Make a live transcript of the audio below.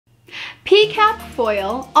PCAP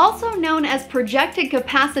foil, also known as projected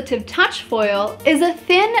capacitive touch foil, is a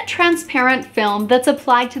thin, transparent film that's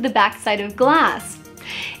applied to the backside of glass.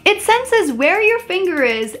 It senses where your finger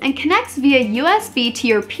is and connects via USB to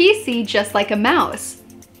your PC just like a mouse.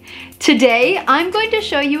 Today, I'm going to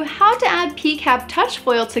show you how to add PCAP touch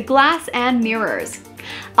foil to glass and mirrors.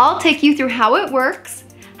 I'll take you through how it works,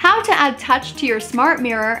 how to add touch to your smart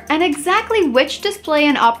mirror, and exactly which display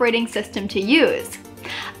and operating system to use.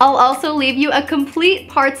 I'll also leave you a complete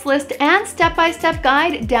parts list and step-by-step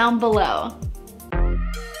guide down below.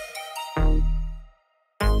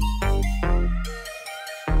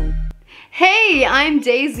 Hey, I'm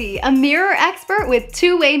Daisy, a mirror expert with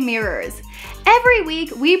two-way mirrors. Every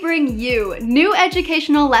week, we bring you new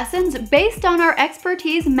educational lessons based on our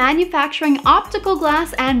expertise manufacturing optical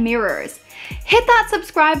glass and mirrors. Hit that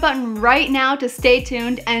subscribe button right now to stay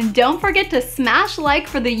tuned, and don't forget to smash like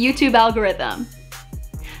for the YouTube algorithm.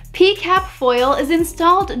 PCAP foil is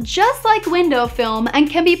installed just like window film and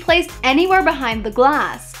can be placed anywhere behind the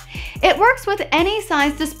glass. It works with any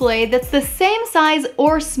size display that's the same size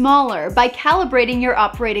or smaller by calibrating your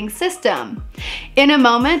operating system. In a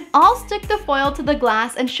moment, I'll stick the foil to the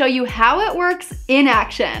glass and show you how it works in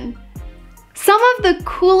action. Some of the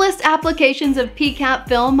coolest applications of PCAP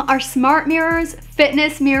film are smart mirrors,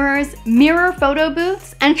 fitness mirrors, mirror photo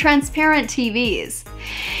booths, and transparent TVs.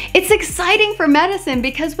 It's exciting for medicine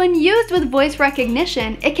because when used with voice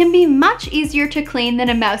recognition, it can be much easier to clean than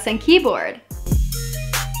a mouse and keyboard.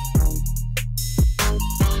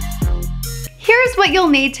 Here's what you'll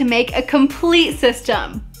need to make a complete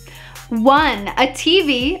system. 1. A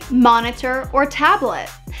TV, monitor, or tablet.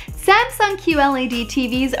 Samsung QLED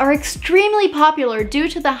TVs are extremely popular due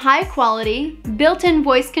to the high quality, built-in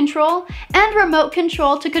voice control, and remote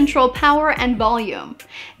control to control power and volume.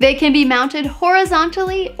 They can be mounted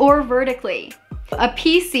horizontally or vertically. A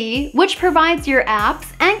PC, which provides your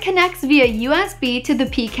apps and connects via USB to the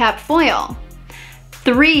PCAP foil.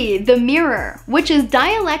 3. The mirror, which is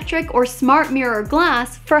dielectric or smart mirror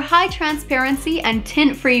glass for high transparency and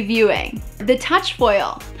tint-free viewing. The touch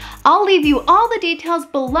foil. I'll leave you all the details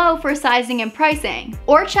below for sizing and pricing,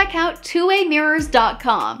 or check out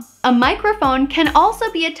twowaymirrors.com. A microphone can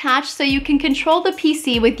also be attached so you can control the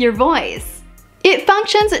PC with your voice. It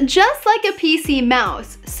functions just like a PC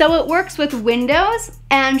mouse, so it works with Windows,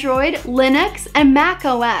 Android, Linux, and Mac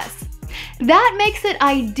OS. That makes it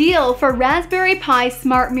ideal for Raspberry Pi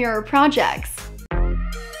smart mirror projects.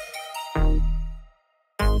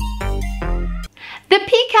 The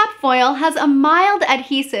PCAP foil has a mild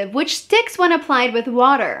adhesive which sticks when applied with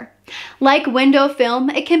water. Like window film,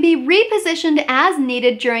 it can be repositioned as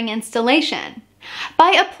needed during installation.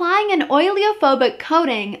 By applying an oleophobic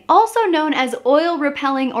coating, also known as oil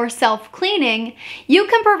repelling or self-cleaning, you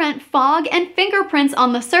can prevent fog and fingerprints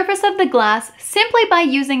on the surface of the glass simply by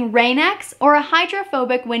using Rain-X or a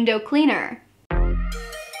hydrophobic window cleaner.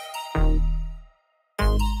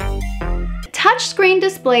 Touchscreen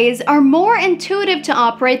displays are more intuitive to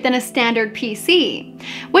operate than a standard PC,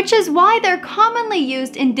 which is why they're commonly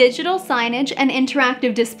used in digital signage and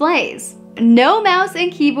interactive displays. No mouse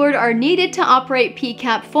and keyboard are needed to operate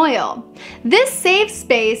PCAP foil. This saves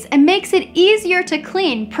space and makes it easier to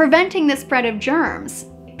clean, preventing the spread of germs.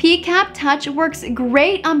 PCAP Touch works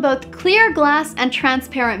great on both clear glass and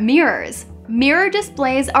transparent mirrors. Mirror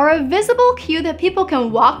displays are a visible cue that people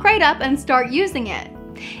can walk right up and start using it.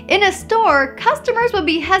 In a store, customers would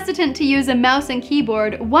be hesitant to use a mouse and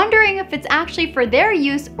keyboard, wondering if it's actually for their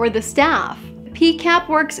use or the staff. PCAP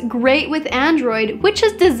works great with Android, which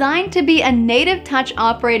is designed to be a native touch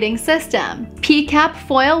operating system. PCAP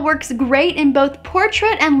foil works great in both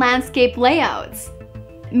portrait and landscape layouts.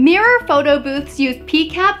 Mirror photo booths use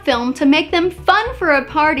PCAP film to make them fun for a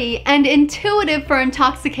party and intuitive for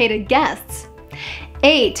intoxicated guests.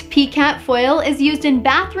 8. PCAP foil is used in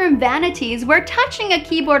bathroom vanities where touching a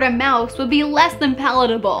keyboard and mouse would be less than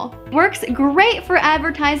palatable. Works great for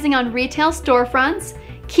advertising on retail storefronts,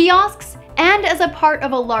 kiosks, and as a part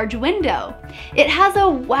of a large window. It has a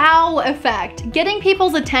wow effect, getting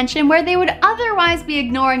people's attention where they would otherwise be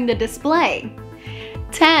ignoring the display.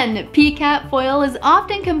 10. PCAP foil is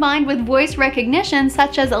often combined with voice recognition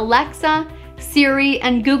such as Alexa, Siri,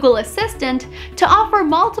 and Google Assistant to offer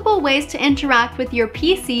multiple ways to interact with your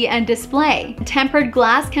PC and display. Tempered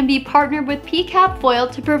glass can be partnered with PCAP foil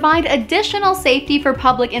to provide additional safety for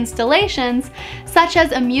public installations such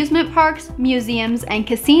as amusement parks, museums, and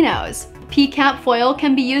casinos. PCAP foil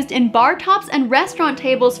can be used in bar tops and restaurant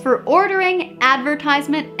tables for ordering,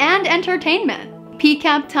 advertisement, and entertainment.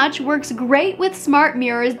 PCAP Touch works great with smart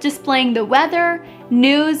mirrors displaying the weather,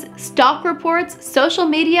 news, stock reports, social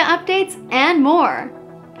media updates, and more.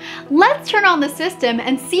 Let's turn on the system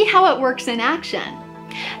and see how it works in action.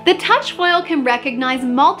 The touch foil can recognize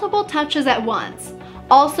multiple touches at once,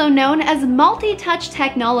 also known as multi-touch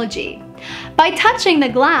technology. By touching the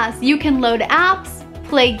glass, you can load apps,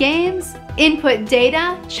 play games, input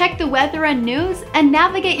data, check the weather and news, and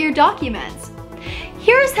navigate your documents.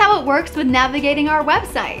 Here's how it works with navigating our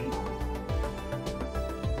website.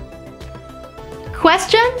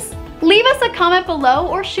 Questions? Leave us a comment below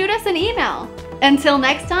or shoot us an email. Until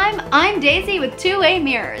next time, I'm Daisy with 2A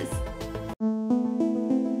Mirrors.